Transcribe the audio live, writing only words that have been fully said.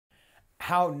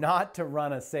How not to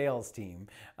run a sales team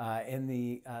in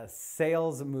the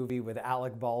sales movie with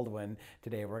Alec Baldwin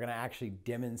today. We're going to actually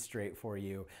demonstrate for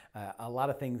you a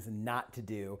lot of things not to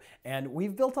do. And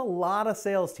we've built a lot of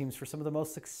sales teams for some of the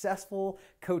most successful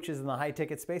coaches in the high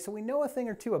ticket space. So we know a thing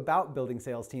or two about building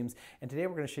sales teams. And today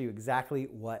we're going to show you exactly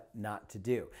what not to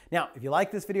do. Now, if you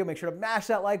like this video, make sure to mash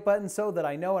that like button so that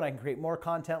I know and I can create more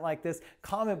content like this.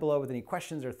 Comment below with any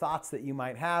questions or thoughts that you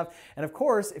might have. And of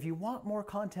course, if you want more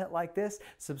content like this,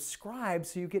 subscribe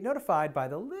so you get notified by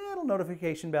the little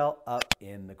notification bell up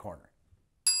in the corner.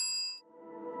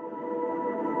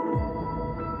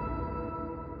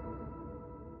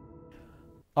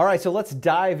 All right, so let's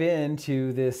dive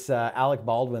into this Alec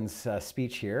Baldwin's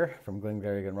speech here from Glen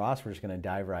Gary Glen Ross. We're just going to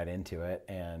dive right into it,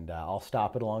 and I'll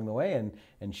stop it along the way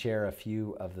and share a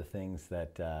few of the things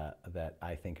that, that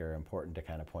I think are important to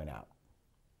kind of point out.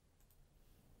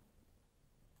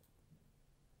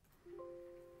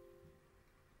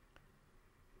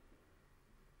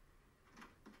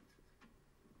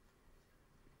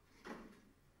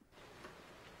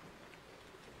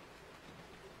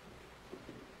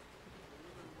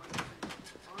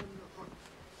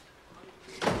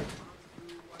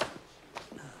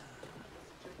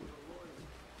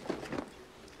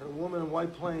 A woman in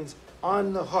White Plains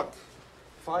on the hook.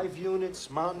 5 units,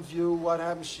 Mountain View. What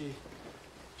happened? She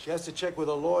has to check with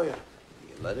a lawyer.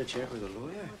 You let her check with a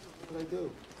lawyer? What'd I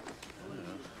do? I don't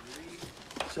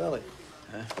know. Sally.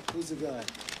 Huh? Who's the guy?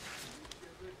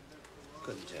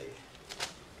 Couldn't tell you.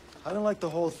 I don't like the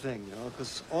whole thing, you know,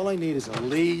 because all I need is a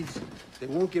lead. They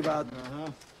won't give out.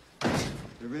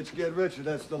 The rich get richer.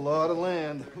 That's the law of the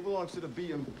land. Who belongs to the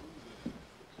BM?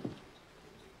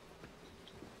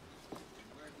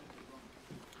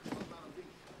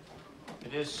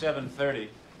 It is 7:30.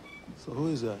 So who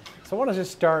is that? So I want to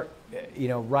just start,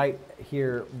 right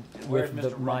here where's with the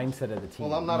Mr. Ross? mindset of the team.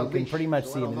 Well, I'm not a You can leash, pretty much so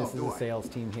I see, don't this know, is do a I? sales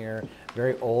team here,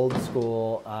 very old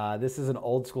school. This is an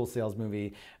old school sales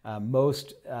movie.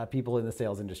 Most people in the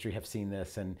sales industry have seen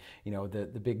this, and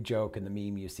the big joke and the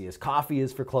meme you see is coffee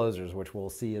is for closers, which we'll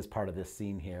see as part of this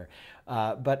scene here.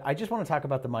 But I just want to talk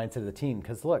about the mindset of the team,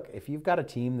 because look, if you've got a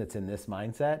team that's in this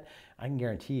mindset, I can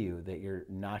guarantee you that you're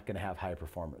not going to have high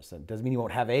performers. It doesn't mean you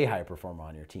won't have a high performer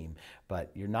on your team, but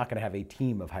you're not going to have a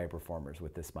team of high performers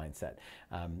with this mindset.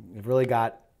 You've really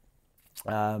got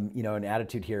an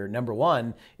attitude here. Number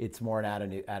one, it's more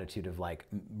an attitude of like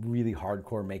really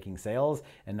hardcore making sales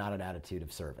and not an attitude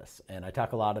of service. And I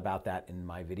talk a lot about that in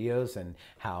my videos and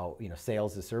how,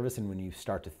 sales is service. And when you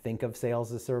start to think of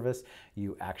sales as service,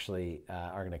 you actually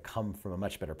are going to come from a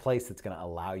much better place that's going to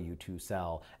allow you to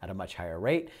sell at a much higher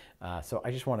rate. So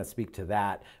I just want to speak to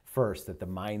that first, that the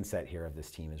mindset here of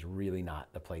this team is really not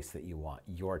the place that you want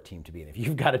your team to be in. If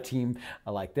you've got a team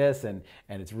like this and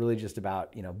it's really just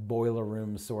about, boiler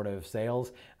room sort of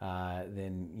sales,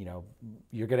 then,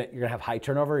 you're gonna have high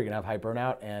turnover, you're gonna have high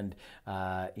burnout, and,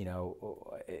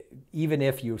 even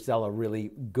if you sell a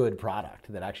really good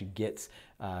product that actually gets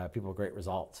people great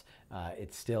results,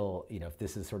 it's still, if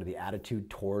this is sort of the attitude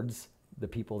towards the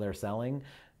people they're selling,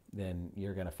 then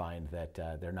you're going to find that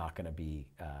they're not going to be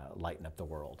lighting up the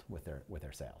world with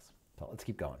their sales. So let's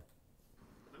keep going.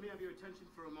 Let me have your attention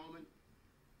for a moment.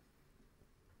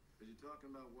 Are you talking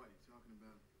about what? You talking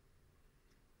about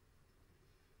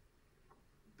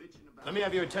bitching about? Let me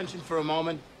have your attention for a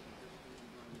moment.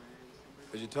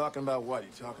 Are you talking about what? You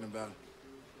talking about?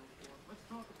 Let's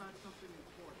talk about something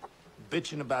important.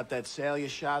 Bitching about that sale you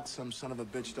shot. Some son of a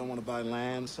bitch don't want to buy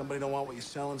land. Somebody don't want what you're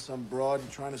selling. Some broad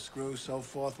you're trying to screw, so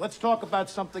forth. Let's talk about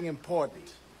something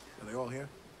important. Are they all here?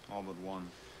 All but one.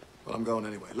 Well, I'm going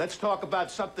anyway. Let's talk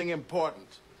about something important.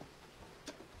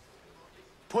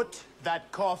 Put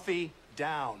that coffee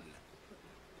down.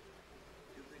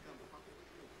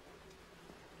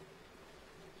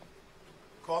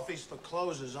 Coffee's for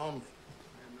closers only.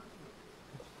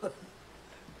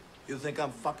 You think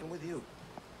I'm fucking with you?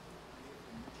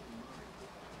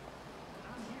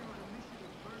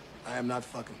 I am not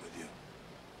fucking with you.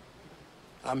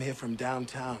 I'm here from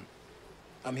downtown.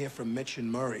 I'm here from Mitch and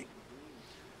Murray.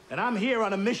 And I'm here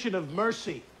on a mission of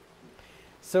mercy.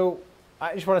 So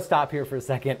I just want to stop here for a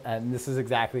second, and this is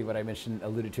exactly what I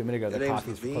alluded to a minute ago. Your The name's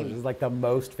coffee's for Levine. closers. This is like the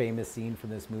most famous scene from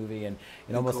this movie, and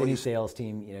in almost any sales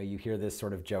team, you hear this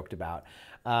sort of joked about.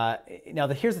 Now,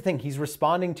 here's the thing: he's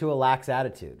responding to a lax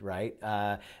attitude, right?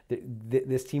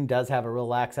 This team does have a real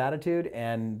lax attitude,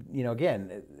 and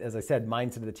again, as I said,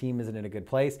 mindset of the team isn't in a good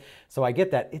place. So I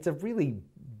get that. It's a really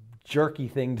jerky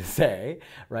thing to say,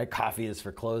 right? Coffee is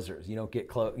for closers. You don't get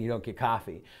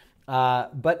coffee.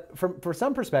 But for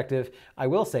some perspective, I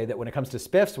will say that when it comes to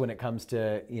spiffs, when it comes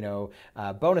to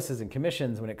bonuses and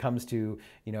commissions, when it comes to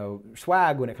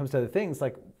swag, when it comes to other things,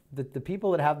 like the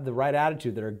people that have the right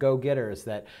attitude, that are go-getters,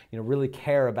 that really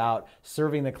care about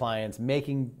serving the clients,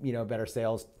 making better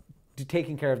sales,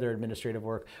 taking care of their administrative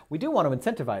work, we do want to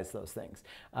incentivize those things.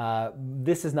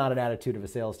 This is not an attitude of a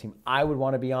sales team I would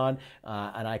want to be on,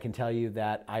 and I can tell you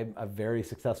that I'm a very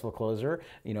successful closer.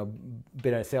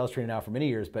 Been a sales trainer now for many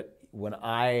years, but when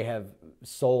I have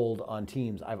sold on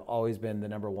teams, I've always been the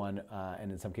number one,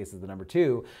 and in some cases the number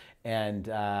two. And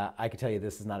I can tell you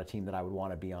this is not a team that I would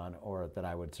want to be on, or that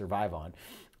I would survive on,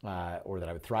 or that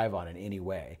I would thrive on in any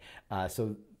way.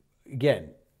 So again,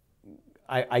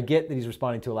 I get that he's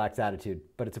responding to a lax attitude,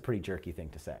 but it's a pretty jerky thing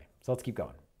to say. So let's keep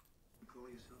going. You call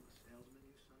yourself a salesman,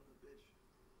 you son of a bitch?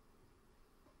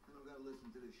 I don't gotta listen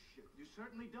to this shit. You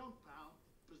certainly don't, pal.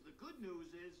 Because the good news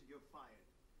is you're fired.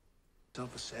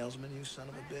 Yourself a salesman, you son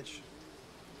of a bitch?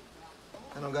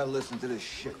 I don't gotta listen to this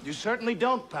shit. You certainly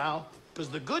don't, pal. Because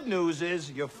the good news is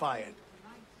you're fired.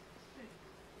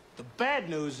 The bad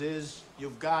news is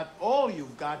you've got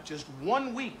just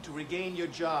 1 week to regain your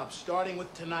job, starting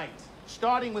with tonight.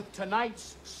 Starting with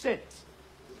tonight's sit.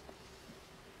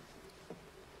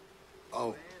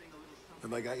 Oh,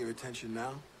 have I got your attention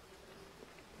now?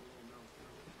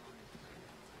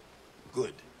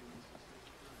 Good.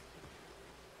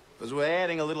 Because we're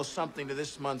adding a little something to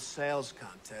this month's sales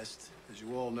contest. As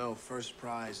you all know, first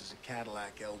prize is a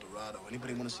Cadillac Eldorado.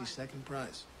 Anybody want to see second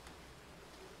prize?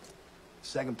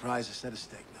 Second prize is a set of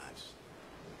steak knives.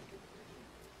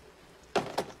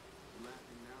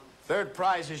 Third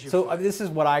prize is your... So this is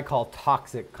what I call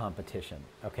toxic competition,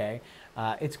 okay?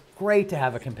 It's great to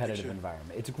have a competitive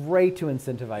environment. It's great to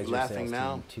incentivize your sales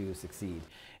team to succeed.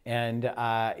 And,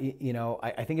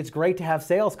 I think it's great to have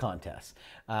sales contests.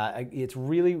 It's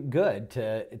really good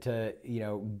to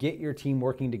get your team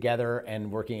working together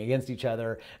and working against each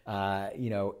other,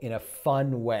 in a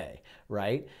fun way,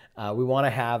 right? We want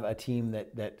to have a team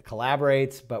that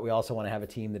collaborates, but we also want to have a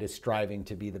team that is striving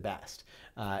to be the best.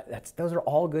 Those are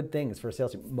all good things for a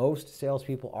sales team. Most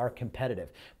salespeople are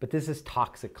competitive, but this is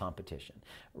toxic competition,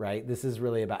 right? This is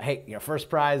really about, hey, first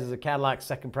prize is a Cadillac,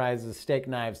 second prize is steak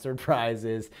knives, third prize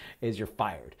is you're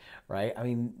fired, right? I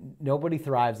mean, nobody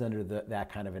thrives under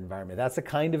that kind of environment. That's the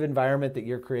kind of environment that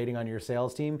you're creating on your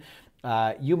sales team.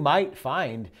 You might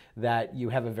find that you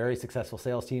have a very successful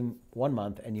sales team 1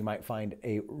 month, and you might find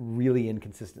a really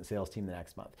inconsistent sales team the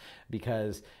next month,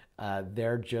 because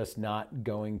they're just not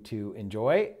going to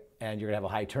enjoy, and you're gonna have a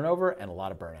high turnover and a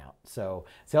lot of burnout. So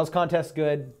sales contest,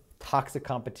 good. Toxic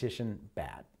competition,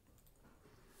 bad.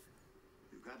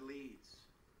 You've got leads.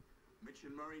 Mitch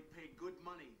and Murray paid good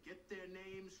money. Get their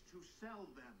names to sell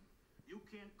them. You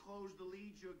can't close the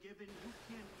leads you're given. You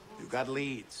can't close... You've got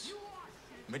leads.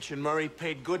 Mitch and Murray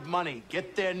paid good money.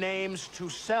 Get their names to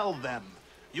sell them.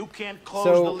 You can't close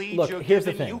the leads you're here's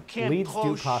given. The thing. You can't Leads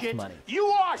close do cost shit. money. You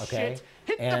are okay? shit.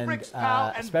 Hit and, the bricks, pal,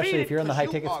 and especially beat if you're in the it, high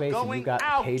 'cause ticket you space and you've got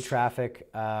out. paid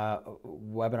traffic,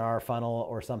 webinar funnel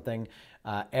or something,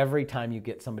 every time you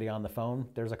get somebody on the phone,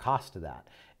 there's a cost to that.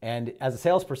 And as a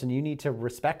salesperson, you need to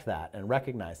respect that and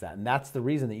recognize that. And that's the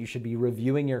reason that you should be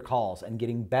reviewing your calls and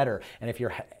getting better. And if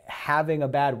you're having a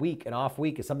bad week, an off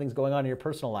week, if something's going on in your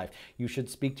personal life, you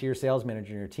should speak to your sales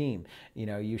manager and your team.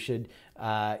 You should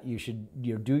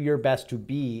do your best to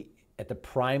be at the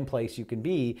prime place you can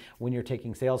be when you're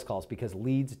taking sales calls, because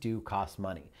leads do cost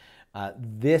money.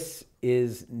 This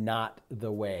is not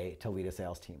the way to lead a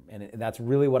sales team. And that's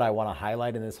really what I want to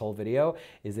highlight in this whole video,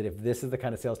 is that if this is the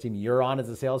kind of sales team you're on as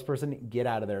a salesperson, get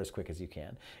out of there as quick as you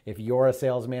can. If you're a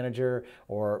sales manager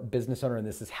or business owner and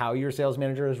this is how your sales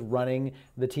manager is running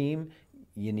the team,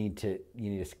 you need to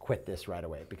quit this right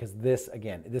away, because this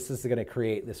is going to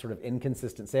create this sort of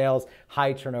inconsistent sales,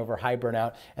 high turnover, high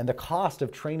burnout, and the cost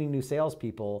of training new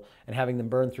salespeople and having them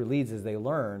burn through leads as they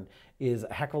learn is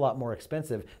a heck of a lot more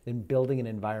expensive than building an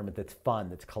environment that's fun,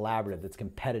 that's collaborative, that's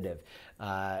competitive.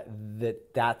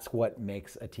 That's what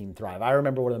makes a team thrive. I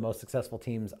remember one of the most successful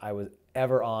teams I was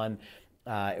ever on.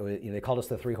 It was, they called us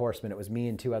the Three Horsemen. It was me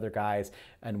and 2 other guys,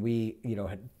 and we,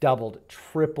 had doubled,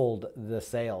 tripled the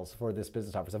sales for this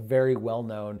business office. A very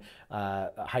well-known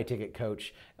high-ticket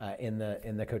coach in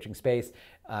the coaching space,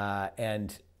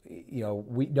 and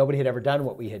nobody had ever done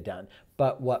what we had done.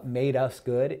 But what made us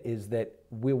good is that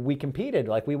we competed.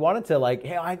 Like, we wanted to, like,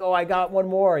 hey, I got one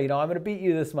more, I'm going to beat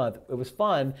you this month. It was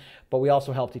fun, but we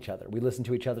also helped each other. We listened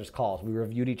to each other's calls. We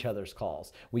reviewed each other's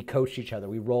calls. We coached each other.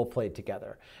 We role played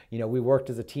together. We worked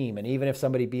as a team. And even if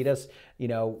somebody beat us,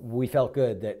 we felt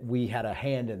good that we had a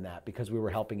hand in that because we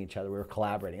were helping each other. We were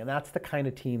collaborating. And that's the kind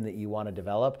of team that you want to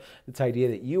develop. This idea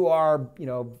that you are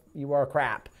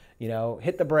crap,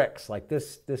 hit the bricks, like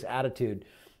this attitude.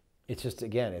 It's just,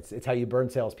 again, it's how you burn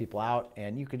salespeople out.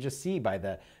 And you can just see by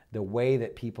the way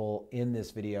that people in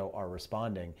this video are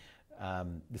responding,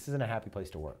 this isn't a happy place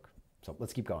to work. So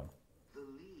let's keep going. The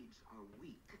leads are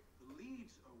weak. The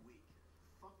leads are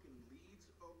weak. Fucking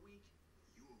leads are weak.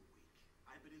 You're weak.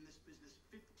 I've been in this business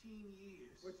 15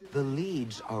 years. The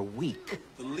leads are weak.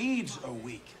 The leads are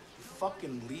weak. The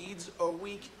fucking leads are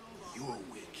weak. You're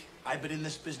weak. I've been in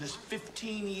this business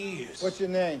 15 years. What's your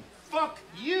name? Fuck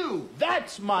you.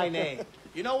 That's my name.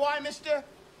 You know why, mister?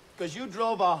 Because you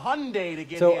drove a Hyundai to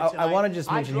get here tonight. I want to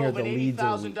just mention here the leads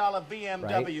are weak. I drove an $80,000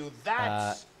 BMW. Right?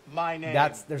 That's my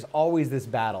name. There's always this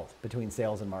battle between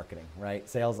sales and marketing, right?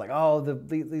 Sales like, oh,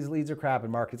 these leads are crap,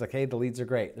 and marketing's like, hey, the leads are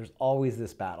great. There's always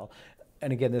this battle.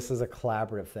 And again, this is a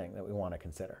collaborative thing that we want to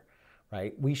consider,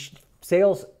 right?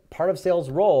 Part of sales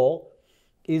role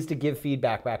is to give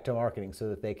feedback back to marketing so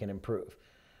that they can improve.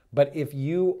 But if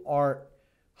you aren't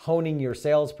honing your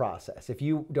sales process, if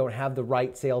you don't have the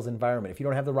right sales environment, if you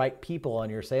don't have the right people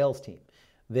on your sales team,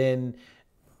 then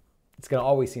it's going to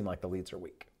always seem like the leads are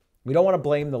weak. We don't want to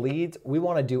blame the leads. We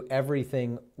want to do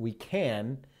everything we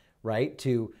can, right,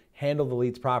 to handle the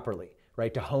leads properly,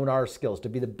 right, to hone our skills, to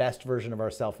be the best version of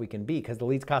ourselves we can be, because the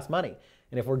leads cost money.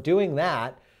 And if we're doing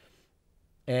that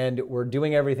and we're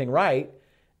doing everything right,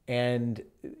 and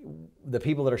the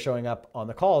people that are showing up on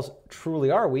the calls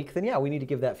truly are weak, then yeah, we need to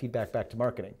give that feedback back to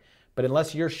marketing. But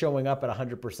unless you're showing up at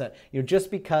 100%,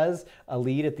 just because a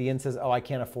lead at the end says, oh, I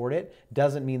can't afford it,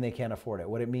 doesn't mean they can't afford it.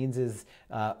 What it means is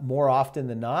more often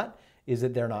than not is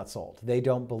that they're not sold. They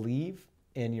don't believe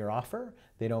in your offer.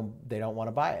 They don't want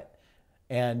to buy it.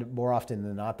 And more often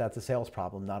than not, that's a sales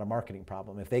problem, not a marketing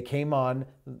problem. If they came on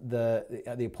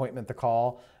the appointment, the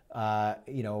call,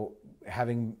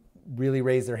 having really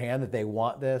raised their hand that they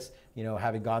want this,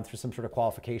 having gone through some sort of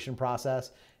qualification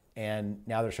process, and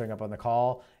now they're showing up on the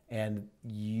call and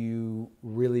you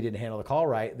really didn't handle the call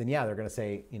right, then yeah, they're going to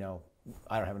say,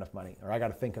 I don't have enough money, or I got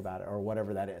to think about it, or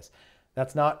whatever that is.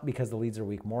 That's not because the leads are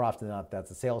weak. More often than not,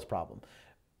 that's a sales problem.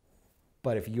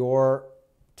 But if you're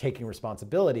taking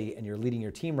responsibility and you're leading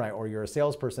your team right, or you're a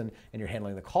salesperson and you're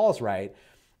handling the calls right,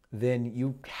 then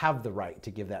you have the right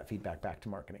to give that feedback back to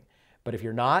marketing. But if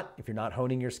you're not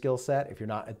honing your skill set, if you're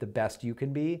not at the best you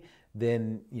can be,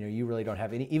 then you really don't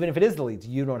have any, even if it is the leads,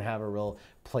 you don't have a real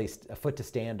a foot to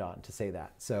stand on to say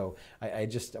that. So I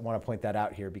just want to point that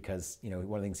out here because one of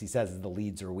the things he says is the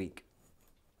leads are weak.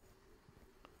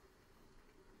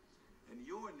 And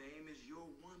your name is your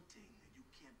wanting. You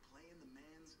can't play in the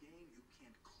man's game. You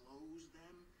can't close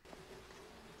them.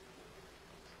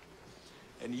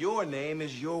 And your name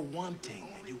is your wanting.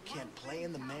 You can't play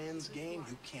in the man's game.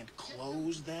 You can't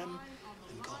close them.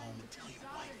 Then go home and tell your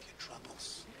wife your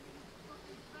troubles.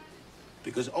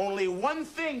 Because only one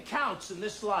thing counts in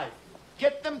this life.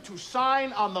 Get them to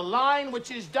sign on the line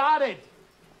which is dotted.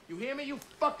 You hear me, you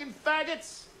fucking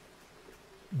faggots?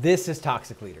 This is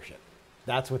toxic leadership.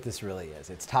 That's what this really is.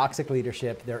 It's toxic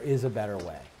leadership. There is a better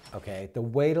way, okay? The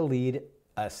way to lead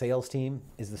a sales team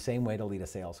is the same way to lead a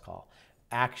sales call.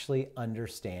 Actually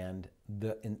understand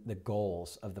the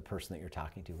goals of the person that you're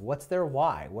talking to. What's their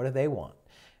why? What do they want?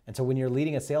 And so when you're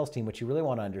leading a sales team, what you really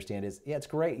want to understand is, yeah, it's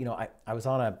great. I was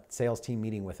on a sales team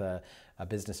meeting with a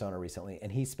business owner recently,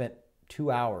 and he spent 2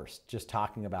 hours just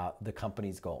talking about the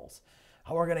company's goals.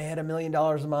 Oh, we're going to hit $1 million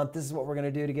a month. This is what we're going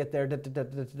to do to get there. Da, da, da,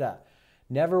 da, da, da.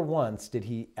 Never once did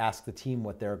he ask the team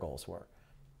what their goals were.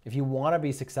 If you want to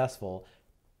be successful,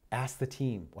 ask the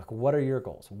team, like, what are your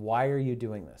goals? Why are you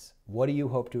doing this? What do you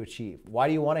hope to achieve? Why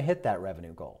do you want to hit that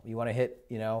revenue goal? You want to hit,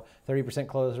 30%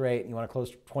 close rate. You want to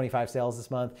close 25 sales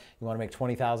this month. You want to make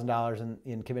 $20,000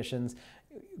 in commissions.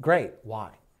 Great.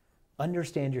 Why?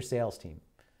 Understand your sales team,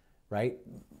 right?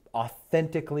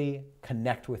 Authentically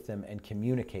connect with them and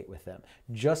communicate with them,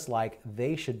 just like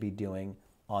they should be doing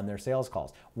on their sales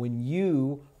calls. When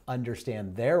you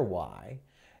understand their why,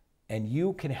 and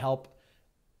you can help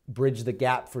bridge the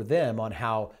gap for them on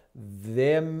how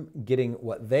them getting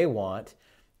what they want,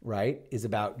 right, is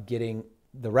about getting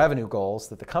the revenue goals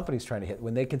that the company's trying to hit.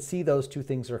 When they can see those two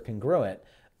things are congruent,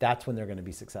 that's when they're going to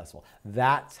be successful.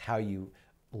 That's how you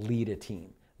lead a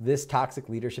team. this toxic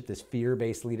leadership, this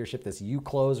fear-based leadership, this you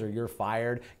close or you're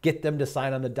fired, get them to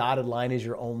sign on the dotted line is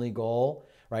your only goal,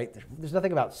 right? There's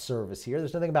nothing about service here.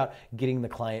 There's nothing about getting the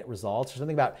client results. There's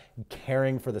nothing about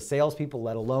caring for the salespeople,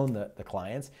 let alone the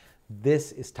clients.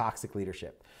 This is toxic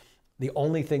leadership. The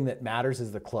only thing that matters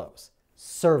is the close.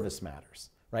 Service matters,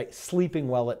 right? Sleeping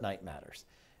well at night matters.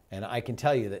 And I can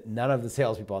tell you that none of the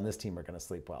salespeople on this team are going to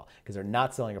sleep well because they're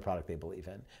not selling a product they believe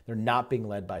in. They're not being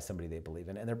led by somebody they believe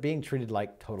in, and they're being treated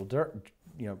like total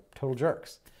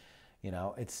jerks.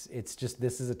 It's just,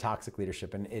 this is a toxic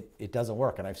leadership, and it doesn't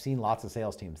work. And I've seen lots of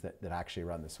sales teams that actually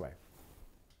run this way.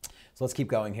 So let's keep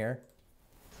going here.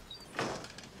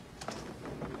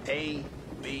 A,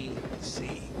 B,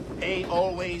 C. A,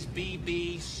 always B,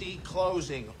 B, C,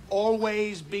 closing.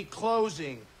 Always be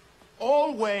closing.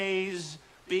 Always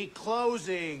be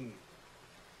closing.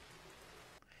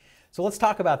 So let's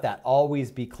talk about that.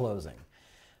 Always be closing.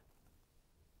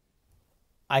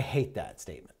 I hate that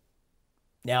statement.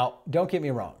 Now, don't get me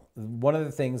wrong. One of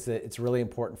the things that it's really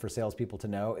important for salespeople to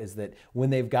know is that when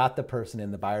they've got the person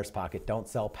in the buyer's pocket, don't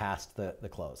sell past the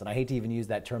close. And I hate to even use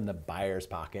that term, the buyer's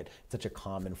pocket. It's such a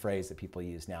common phrase that people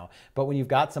use now. But when you've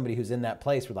got somebody who's in that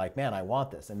place, we're like, man, I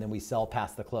want this. And then we sell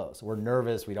past the close. We're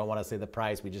nervous. We don't want to say the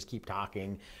price. We just keep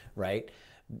talking, right?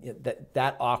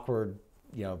 That awkward,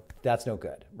 that's no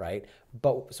good, right?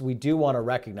 But so we do want to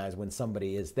recognize when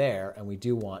somebody is there, and we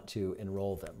do want to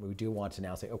enroll them. We do want to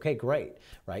now say, okay, great,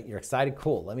 right? You're excited,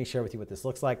 cool. Let me share with you what this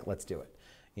looks like. Let's do it.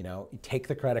 You take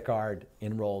the credit card,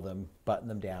 enroll them, button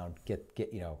them down,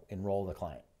 enroll the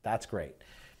client. That's great.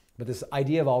 But this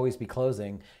idea of always be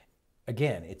closing,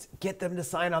 again, it's get them to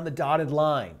sign on the dotted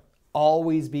line.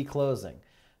 Always be closing.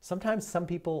 Sometimes some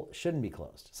people shouldn't be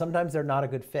closed. Sometimes they're not a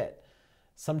good fit.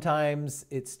 Sometimes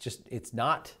it's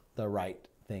not the right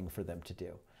thing for them to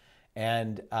do.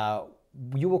 And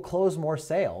you will close more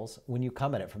sales when you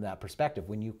come at it from that perspective,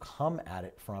 when you come at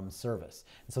it from service.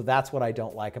 And so that's what I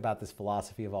don't like about this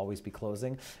philosophy of always be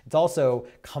closing. It also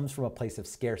comes from a place of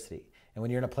scarcity. And when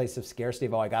you're in a place of scarcity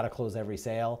of, I got to close every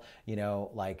sale, it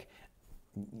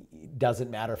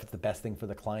doesn't matter if it's the best thing for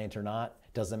the client or not.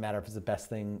 It doesn't matter if it's the best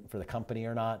thing for the company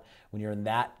or not. When you're in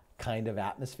that kind of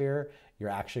atmosphere, you're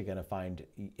actually going to find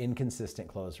inconsistent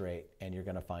close rate, and you're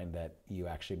going to find that you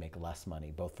actually make less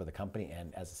money, both for the company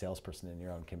and as a salesperson in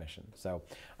your own commission. So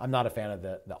I'm not a fan of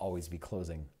the always be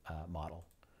closing model.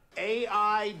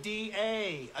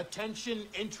 AIDA, attention,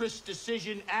 interest,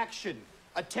 decision, action.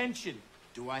 Attention,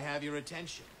 do I have your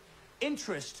attention?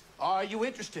 Interest, are you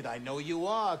interested? I know you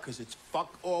are, because it's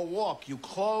fuck or walk. You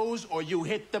close or you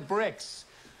hit the bricks.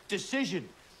 Decision,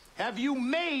 have you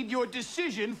made your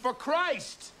decision for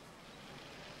Christ?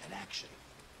 And action.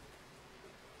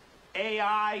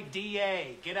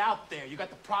 AIDA, get out there. You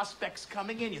got the prospects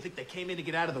coming in. You think they came in to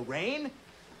get out of the rain?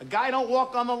 A guy don't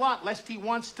walk on the lot lest he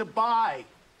wants to buy.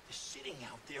 They're sitting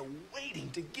out there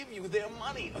waiting to give you their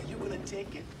money. Are you going to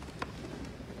take it?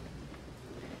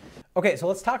 Okay, so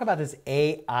let's talk about this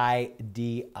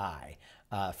AIDI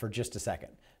for just a second.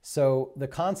 So the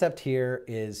concept here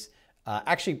is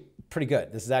actually pretty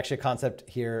good. This is actually a concept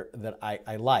here that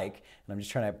I like, and I'm just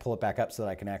trying to pull it back up so that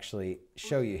I can actually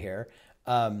show you here.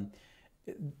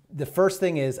 The first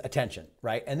thing is attention,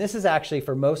 right? And this is actually,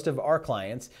 for most of our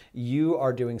clients, you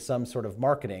are doing some sort of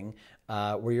marketing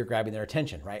where you're grabbing their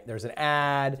attention, right? There's an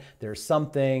ad, there's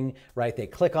something, right? They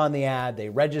click on the ad, they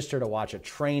register to watch a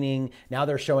training. Now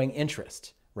they're showing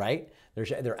interest, right?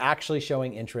 They're actually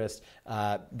showing interest.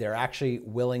 They're actually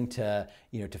willing to,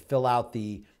 to fill out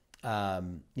the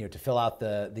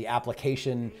the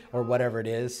application or whatever it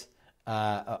is.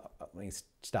 Let me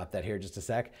stop that here just a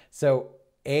sec. So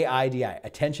AIDI,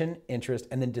 attention, interest,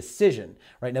 and then decision,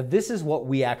 right? Now, this is what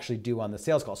we actually do on the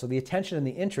sales call. So the attention and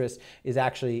the interest is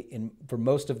actually, for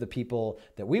most of the people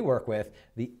that we work with,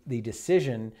 the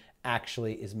decision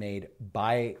actually is made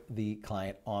by the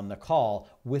client on the call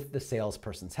with the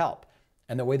salesperson's help.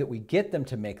 And the way that we get them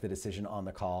to make the decision on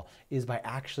the call is by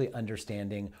actually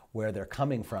understanding where they're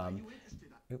coming from.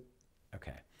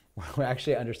 Okay, we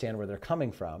actually understand where they're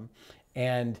coming from,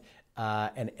 and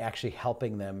actually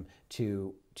helping them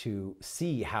to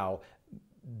see how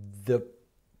the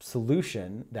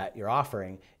solution that you're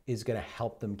offering is going to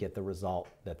help them get the result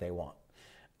that they want.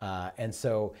 And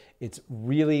so it's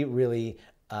really, really,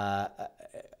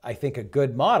 I think, a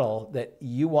good model that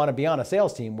you want to be on a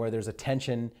sales team where there's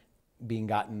attention being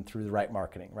gotten through the right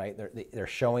marketing, right? They're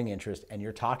showing interest, and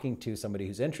you're talking to somebody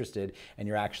who's interested, and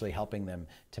you're actually helping them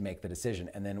to make the decision.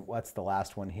 And then what's the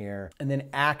last one here? And then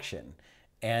action.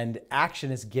 And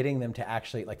action is getting them to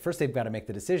actually, like, first they've got to make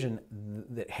the decision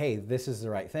that, hey, this is the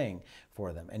right thing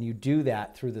for them. And you do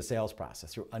that through the sales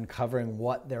process, through uncovering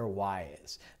what their why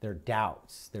is, their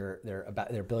doubts, their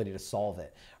ability to solve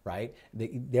it, right?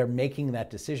 They're making that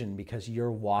decision because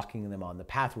you're walking them on the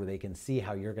path where they can see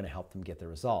how you're going to help them get the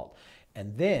result.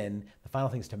 And then the final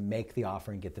thing is to make the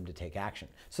offer and get them to take action.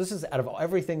 So this is, out of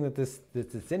everything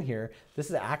that's in here, this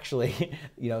is actually,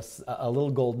 you know, a little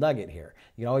gold nugget here.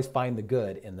 You can always find the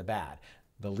good in the bad.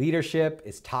 The leadership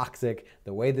is toxic.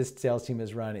 The way this sales team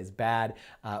is run is bad.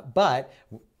 But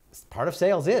part of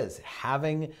sales is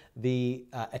having the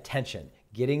attention,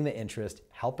 getting the interest,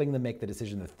 helping them make the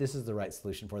decision that this is the right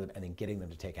solution for them, and then getting them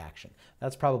to take action.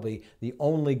 That's probably the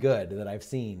only good that I've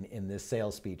seen in this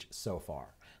sales speech so far.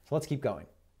 So let's keep going.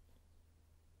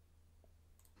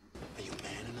 Are you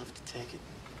man enough to take it?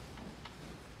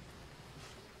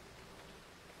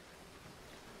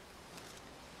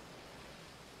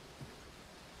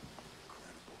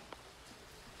 Incredible.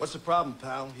 What's the problem,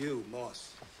 pal? You,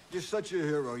 Moss. You're such a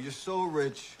hero. You're so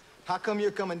rich. How come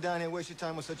you're coming down here and waste your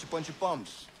time with such a bunch of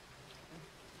bums?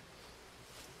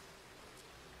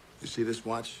 You see this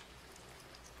watch?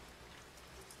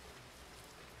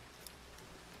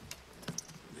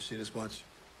 You see this watch?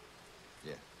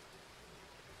 Yeah.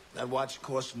 That watch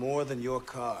costs more than your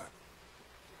car.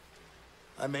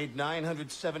 I made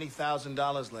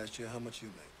 $970,000 last year. How much you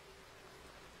make?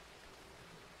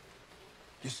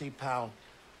 You see, pal,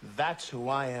 that's who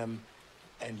I am,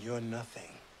 and you're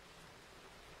nothing.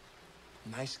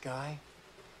 Nice guy?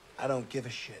 I don't give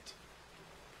a shit.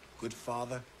 Good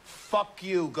father? Fuck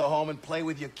you. Go home and play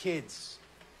with your kids.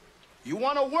 You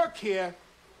want to work here?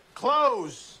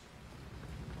 Close.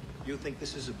 You think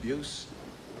this is abuse?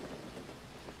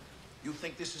 You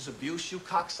think this is abuse, you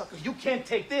cocksucker? You can't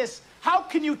take this. How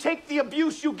can you take the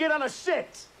abuse you get on a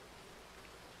sit?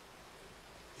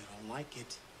 You don't like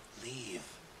it? Leave.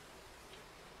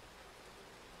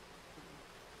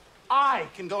 I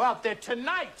can go out there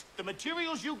tonight. The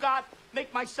materials you got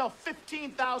make myself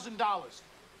 $15,000.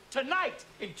 Tonight,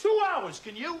 in 2 hours,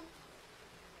 can you?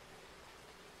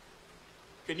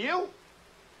 Can you?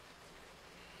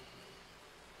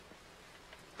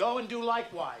 Go and do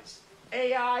likewise.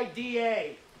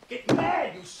 AIDA. Get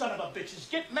mad, you son of a bitches.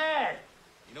 Get mad.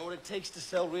 You know what it takes to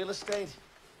sell real estate?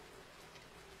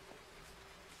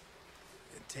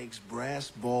 It takes brass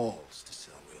balls to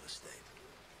sell real estate.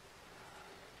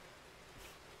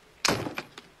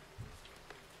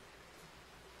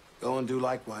 Go and do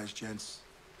likewise, gents.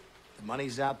 The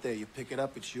money's out there. You pick it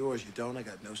up, it's yours. You don't, I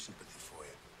got no sympathy for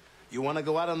you. You want to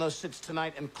go out on those sits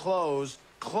tonight and close,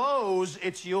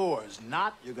 it's yours.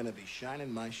 Not, you're going to be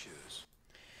shining my shoes.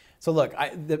 So look,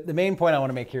 the main point I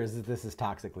want to make here is that this is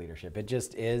toxic leadership. It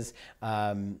just is,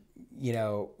 you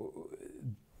know,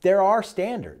 there are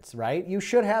standards, right? You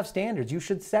should have standards. You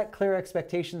should set clear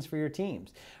expectations for your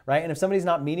teams, right? And if somebody's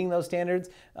not meeting those standards,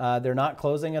 they're not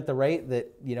closing at the rate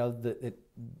that, you know,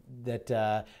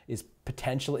 that is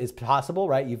possible,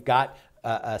 right? You've got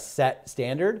a set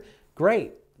standard.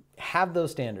 Great, have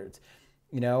those standards.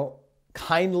 You know,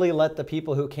 kindly let the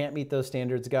people who can't meet those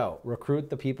standards go. Recruit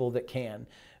the people that can.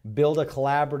 Build a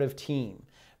collaborative team.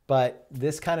 But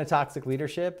this kind of toxic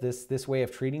leadership, this way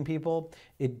of treating people,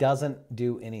 it doesn't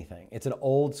do anything. It's an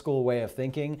old school way of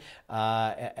thinking,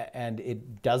 and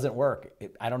it doesn't work.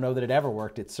 I don't know that it ever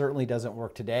worked. It certainly doesn't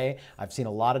work today. I've seen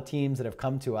a lot of teams that have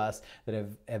come to us that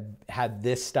have had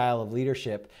this style of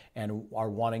leadership and are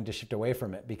wanting to shift away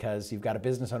from it because you've got a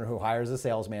business owner who hires a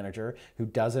sales manager who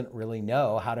doesn't really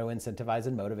know how to incentivize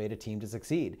and motivate a team to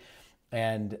succeed.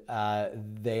 And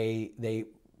they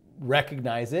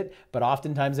recognize it, but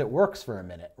oftentimes it works for a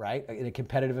minute, right? In a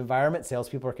competitive environment,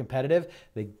 salespeople are competitive.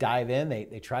 They dive in,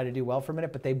 they try to do well for a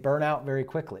minute, but they burn out very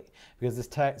quickly because this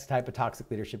type of toxic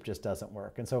leadership just doesn't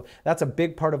work. And so that's a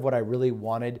big part of what I really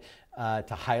wanted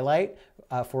to highlight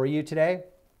for you today.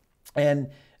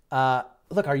 And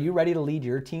look, are you ready to lead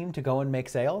your team to go and make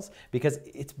sales? Because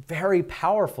it's very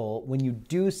powerful when you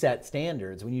do set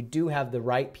standards, when you do have the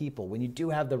right people, when you do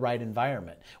have the right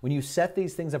environment. When you set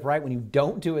these things up right, when you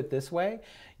don't do it this way,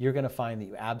 you're going to find that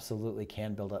you absolutely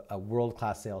can build a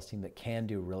world-class sales team that can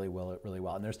do really well.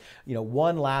 And there's, you know,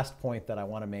 one last point that I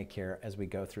want to make here as we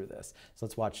go through this. So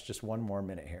let's watch just one more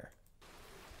minute here.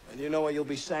 And you know what you'll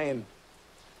be saying?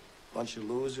 Bunch of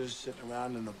losers sitting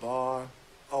around in the bar.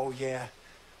 Oh, yeah.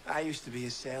 I used to be a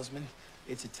salesman.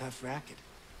 It's a tough racket.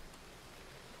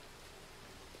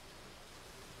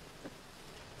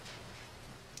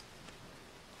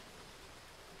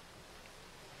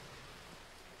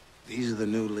 These are the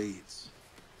new leads.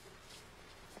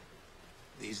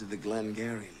 These are the Glen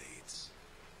Gary leads.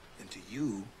 And to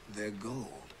you, they're gold.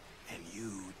 And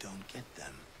you don't get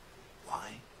them.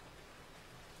 Why?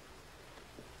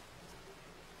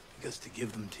 Because to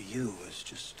give them to you is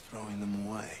just throwing them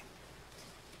away.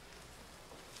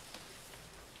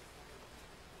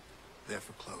 They're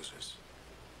for closers.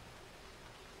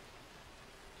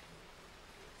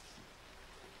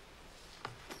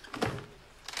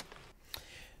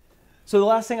 So the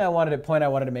last thing I wanted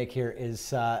to make here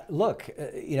is, look,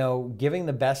 you know, giving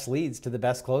the best leads to the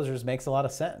best closers makes a lot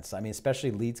of sense. I mean,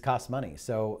 especially leads cost money.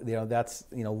 So, you know, that's,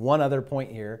 you know, one other point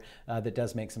here that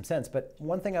does make some sense. But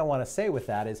one thing I want to say with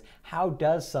that is, how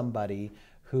does somebody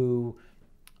who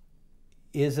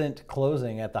isn't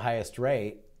closing at the highest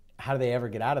rate, how do they ever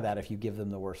get out of that if you give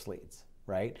them the worst leads,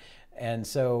 right? And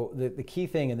so the key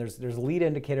thing, and there's a lead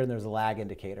indicator and there's a lag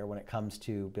indicator when it comes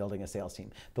to building a sales team.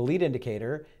 The lead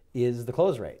indicator is the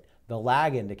close rate. The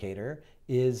lag indicator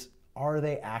is, are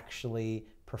they actually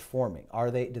performing?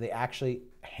 Do they actually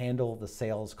handle the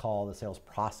sales call, the sales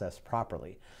process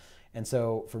properly? And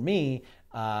so for me,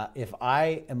 if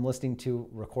I am listening to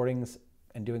recordings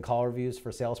and doing call reviews for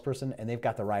a salesperson and they've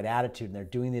got the right attitude and they're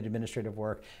doing the administrative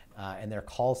work and their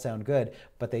calls sound good,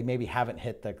 but they maybe haven't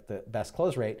hit the best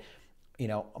close rate, you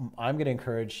know, I'm going to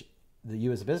encourage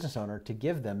you as a business owner to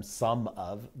give them some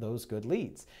of those good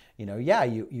leads. You know, yeah,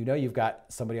 you know you've got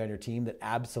somebody on your team that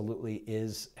absolutely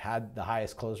had the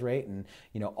highest close rate, and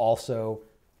you know also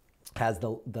has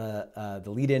the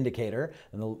lead indicator,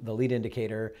 and the lead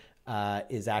indicator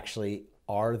is actually,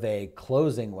 are they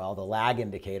closing well? The lag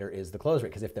indicator is the close rate,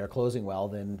 because if they're closing well,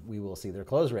 then we will see their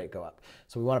close rate go up.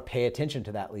 So we want to pay attention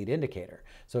to that lead indicator.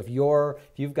 So if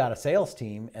you've got a sales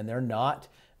team and they're not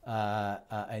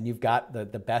and you've got the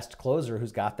best closer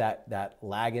who's got that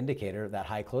lag indicator, that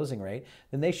high closing rate,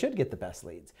 then they should get the best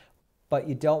leads. But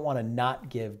you don't want to not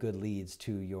give good leads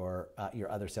to your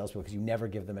other salespeople, because you never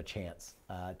give them a chance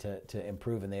to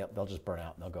improve, and they'll just burn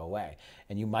out and they'll go away.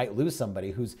 And you might lose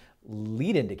somebody whose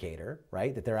lead indicator,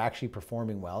 right, that they're actually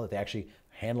performing well, that they're actually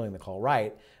handling the call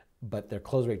right, but their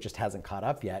close rate just hasn't caught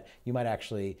up yet. You might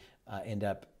actually end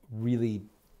up really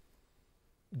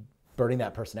burning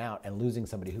that person out and losing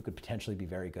somebody who could potentially be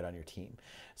very good on your team.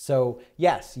 So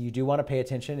yes, you do want to pay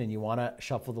attention and you want to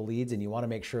shuffle the leads, and you want to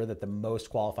make sure that the most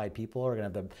qualified people are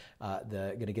going to have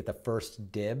going to get the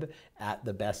first dib at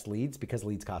the best leads, because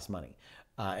leads cost money.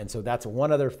 And so that's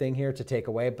one other thing here to take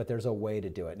away, but there's a way to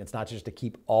do it. And it's not just to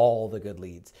keep all the good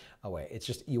leads away. It's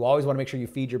just, you always want to make sure you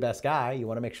feed your best guy. You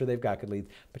want to make sure they've got good leads,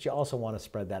 but you also want to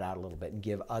spread that out a little bit and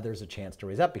give others a chance to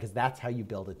raise up, because that's how you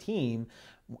build a team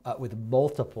with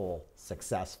multiple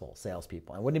successful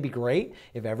salespeople. And wouldn't it be great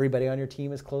if everybody on your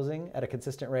team is closing at a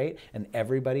consistent rate and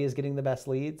everybody is getting the best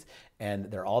leads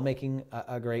and they're all making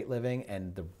a great living,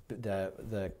 and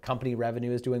the company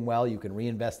revenue is doing well? You can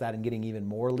reinvest that in getting even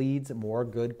more leads, more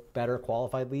good, better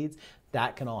qualified leads.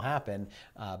 That can all happen,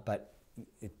 but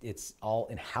it's all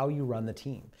in how you run the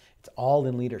team. It's all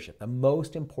in leadership. The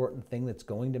most important thing that's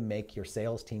going to make your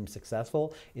sales team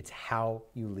successful, it's how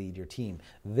you lead your team.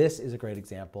 This is a great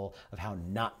example of how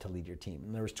not to lead your team.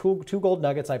 And there was two gold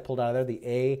nuggets I pulled out of there: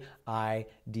 the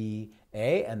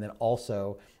AIDA, and then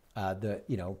also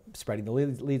spreading the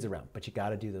leads around. But you got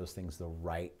to do those things the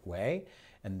right way,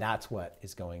 and that's what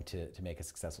is going to make a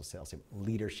successful sales team.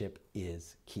 Leadership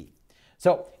is key.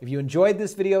 So if you enjoyed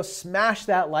this video, smash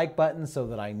that like button so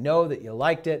that I know that you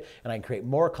liked it and I can create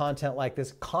more content like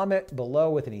this. Comment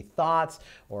below with any thoughts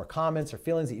or comments or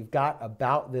feelings that you've got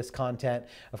about this content.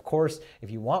 Of course, if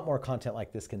you want more content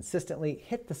like this consistently,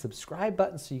 hit the subscribe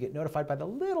button so you get notified by the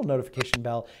little notification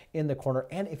bell in the corner.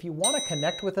 And if you want to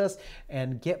connect with us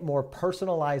and get more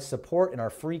personalized support in our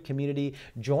free community,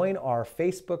 join our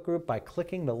Facebook group by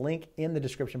clicking the link in the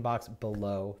description box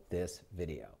below this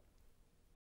video.